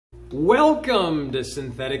Welcome to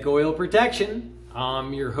Synthetic Oil Protection.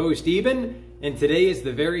 I'm your host Eben, and today is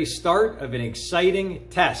the very start of an exciting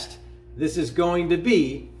test. This is going to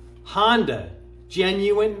be Honda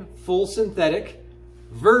Genuine Full Synthetic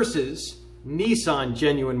versus Nissan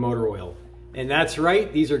Genuine Motor Oil. And that's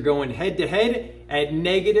right, these are going head to head at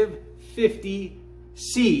negative 50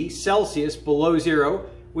 Celsius below zero,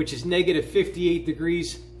 which is negative 58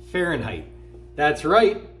 degrees Fahrenheit. That's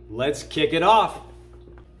right, let's kick it off.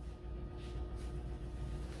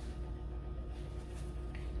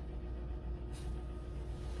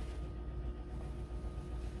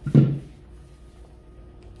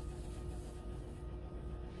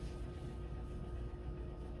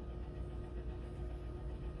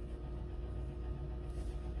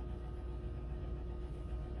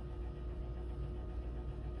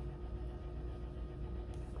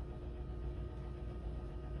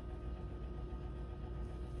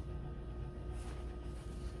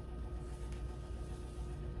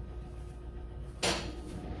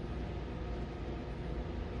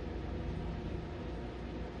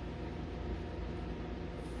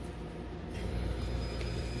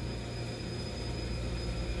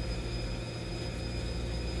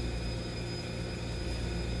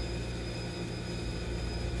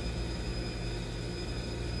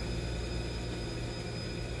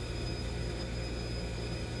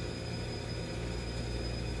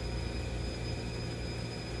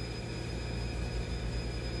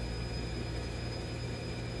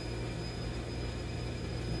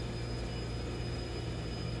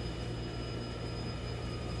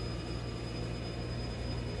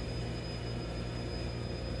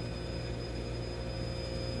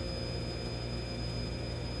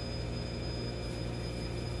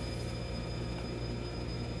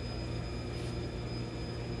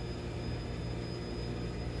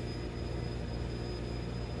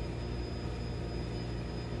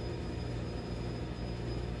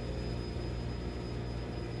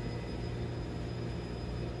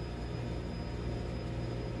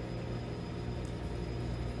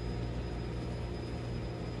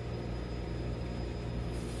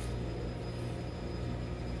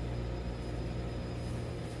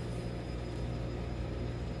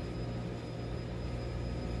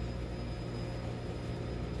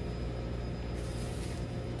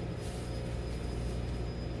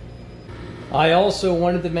 I also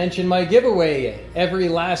wanted to mention my giveaway. Every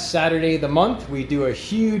last Saturday of the month, we do a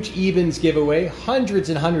huge Evens giveaway, hundreds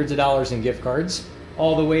and hundreds of dollars in gift cards,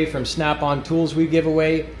 all the way from Snap-on tools we give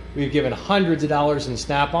away. We've given hundreds of dollars in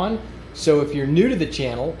Snap-on. So if you're new to the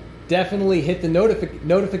channel, definitely hit the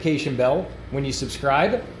notification bell when you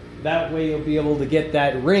subscribe. That way you'll be able to get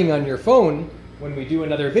that ring on your phone when we do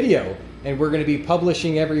another video. And we're going to be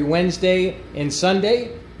publishing every Wednesday and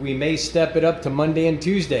Sunday. We may step it up to Monday and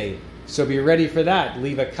Tuesday. So be ready for that.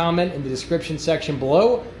 Leave a comment in the description section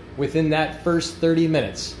below within that first 30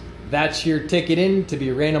 minutes. That's your ticket in to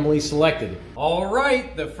be randomly selected. All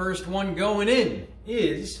right, the first one going in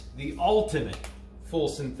is the ultimate full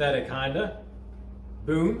synthetic Honda.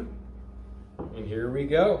 Boom. And here we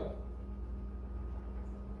go.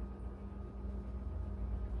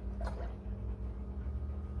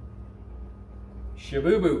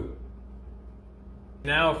 Shaboo-boo.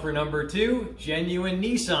 Now for number two, Genuine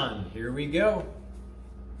Nissan. Here we go.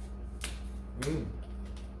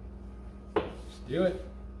 Let's do it.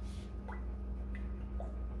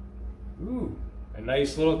 Ooh, a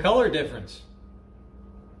nice little color difference.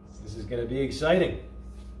 This is going to be exciting.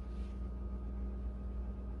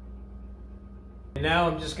 And now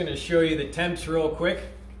I'm just going to show you the temps real quick.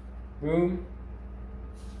 Boom.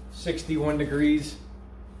 61 degrees.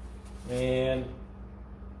 And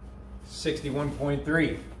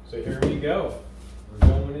 61.3. So here we go. We're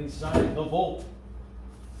going inside the Volt.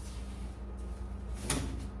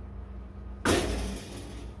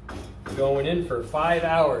 Going in for 5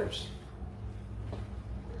 hours.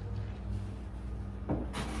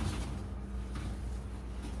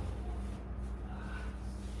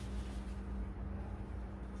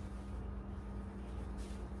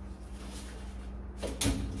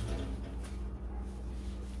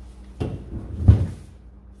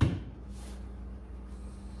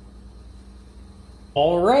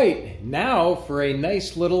 All right, now for a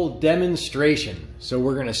nice little demonstration. So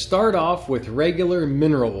we're going to start off with regular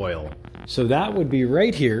mineral oil. So that would be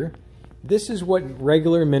right here. This is what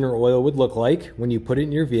regular mineral oil would look like when you put it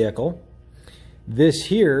in your vehicle. This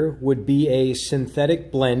here would be a synthetic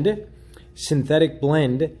blend. Synthetic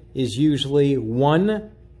blend is usually 1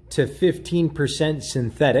 to 15%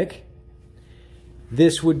 synthetic.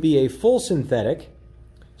 This would be a full synthetic.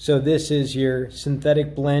 So this is your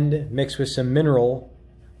synthetic blend mixed with some mineral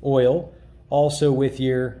oil, also with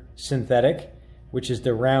your synthetic, which is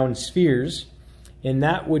the round spheres, and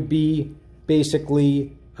that would be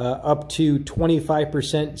basically up to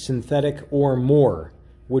 25% synthetic or more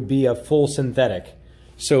would be a full synthetic.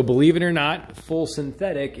 So believe it or not, full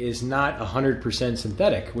synthetic is not 100%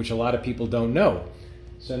 synthetic, which a lot of people don't know.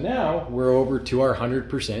 So now we're over to our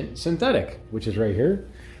 100% synthetic, which is right here.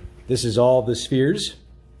 This is all the spheres,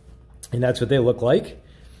 and that's what they look like.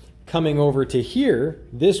 Coming over to here,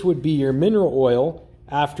 this would be your mineral oil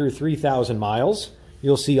after 3,000 miles.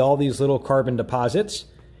 You'll see all these little carbon deposits,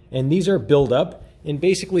 and these are buildup, and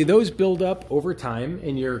basically those build up over time,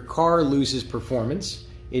 and your car loses performance.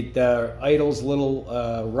 It idles a little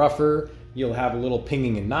rougher. You'll have a little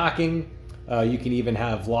pinging and knocking. You can even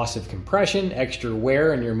have loss of compression, extra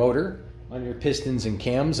wear in your motor, on your pistons and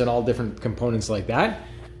cams, and all different components like that.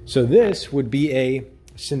 So this would be a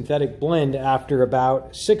synthetic blend after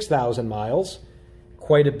about 6,000 miles.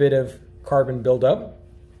 Quite a bit of carbon buildup.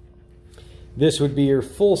 This would be your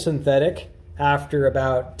full synthetic after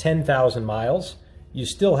about 10,000 miles. You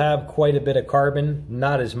still have quite a bit of carbon,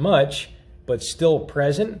 not as much, but still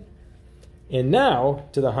present. And now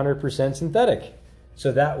to the 100% synthetic.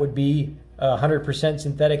 So that would be 100%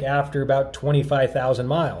 synthetic after about 25,000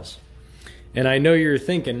 miles. And I know you're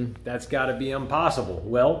thinking, that's gotta be impossible.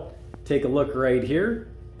 Well, take a look right here.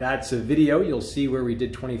 That's a video you'll see where we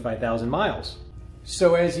did 25,000 miles.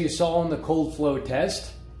 So as you saw in the cold flow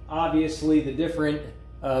test, obviously the different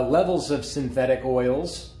levels of synthetic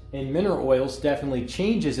oils and mineral oils definitely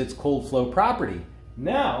changes its cold flow property.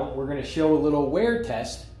 Now we're going to show a little wear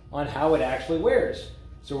test on how it actually wears.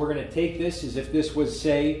 So we're going to take this as if this was,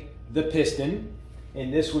 say, the piston,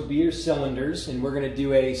 and this would be your cylinders, and we're going to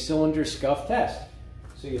do a cylinder scuff test.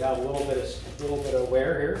 So you have a little bit of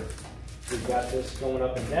wear here. We've got this going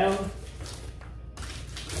up and down.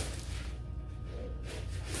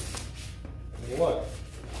 And look,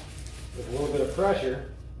 with a little bit of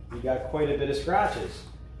pressure, you got quite a bit of scratches.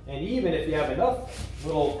 And even if you have enough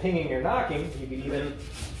little pinging or knocking, you could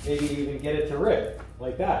maybe even get it to rip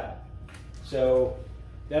like that. So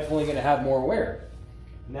definitely going to have more wear.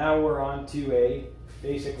 Now we're on to a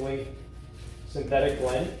basically synthetic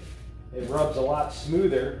blend. It rubs a lot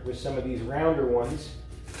smoother with some of these rounder ones,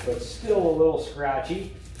 but still a little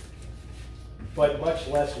scratchy, but much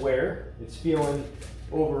less wear. It's feeling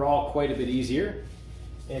overall quite a bit easier.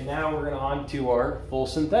 And now we're on to our full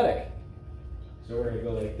synthetic. So we're going to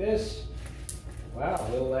go like this. Wow,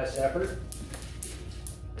 a little less effort.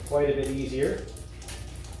 Quite a bit easier,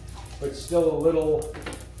 but still a little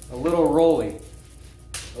rolly,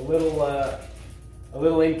 a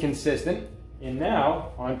little inconsistent. And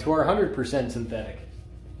now on to our 100% synthetic.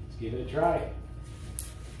 Let's give it a try.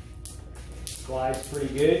 Glides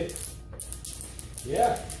pretty good.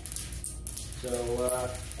 Yeah. So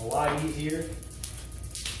a lot easier.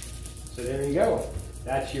 So there you go.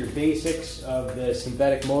 That's your basics of the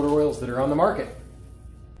synthetic motor oils that are on the market.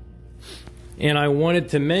 And I wanted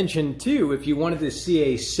to mention too, if you wanted to see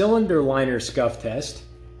a cylinder liner scuff test,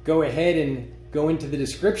 go ahead and go into the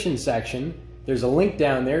description section. There's a link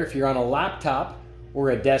down there. If you're on a laptop or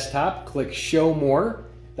a desktop, click show more.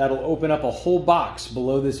 That'll open up a whole box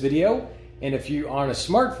below this video. And if you're on a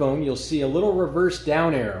smartphone, you'll see a little reverse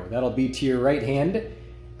down arrow. That'll be to your right hand.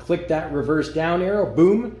 Click that reverse down arrow,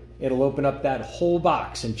 boom. It'll open up that whole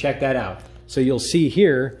box, and check that out. So you'll see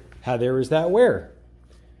here how there is that wear.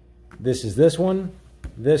 This is this one,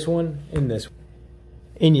 and this one.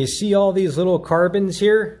 And you see all these little carbons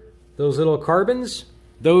here? Those little carbons?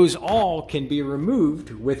 Those all can be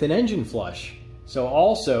removed with an engine flush. So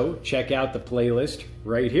also check out the playlist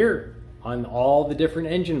right here on all the different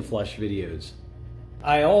engine flush videos.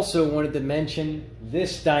 I also wanted to mention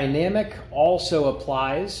this dynamic also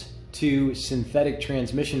applies to synthetic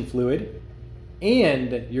transmission fluid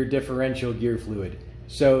and your differential gear fluid.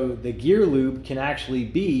 So the gear lube can actually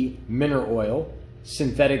be mineral oil,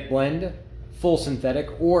 synthetic blend, full synthetic,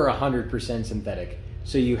 or 100% synthetic.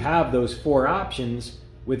 So you have those four options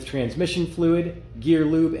with transmission fluid, gear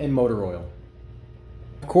lube, and motor oil.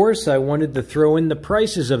 Of course, I wanted to throw in the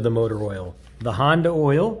prices of the motor oil. The Honda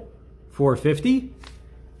oil, $4.50,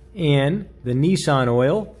 and the Nissan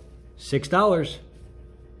oil, $6.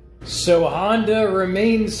 So Honda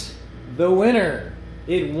remains the winner.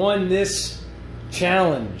 It won this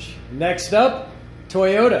challenge. Next up,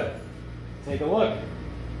 Toyota. Take a look.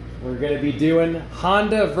 We're going to be doing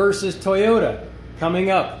Honda versus Toyota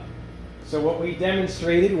coming up. So what we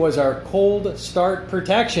demonstrated was our cold start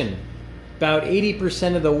protection. About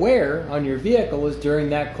 80% of the wear on your vehicle is during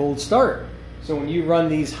that cold start. So when you run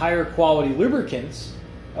these higher quality lubricants,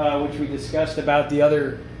 which we discussed about the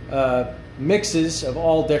other mixes of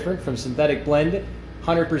all different from synthetic blend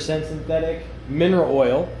 100% synthetic mineral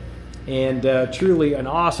oil, and truly an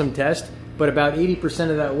awesome test. But about 80%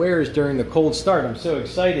 of that wear is during the cold start. I'm so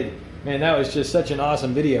excited. Man, that was just such an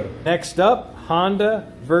awesome video. Next up,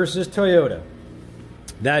 Honda versus Toyota.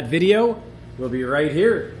 That video will be right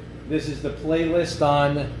here. This is the playlist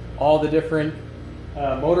on all the different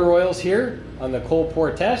motor oils here on the cold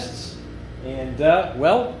pour tests. And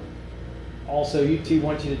well, also YouTube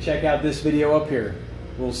wants you to check out this video up here.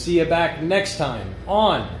 We'll see you back next time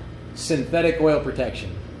on synthetic oil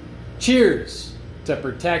protection. Cheers to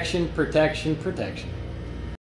protection, protection, protection.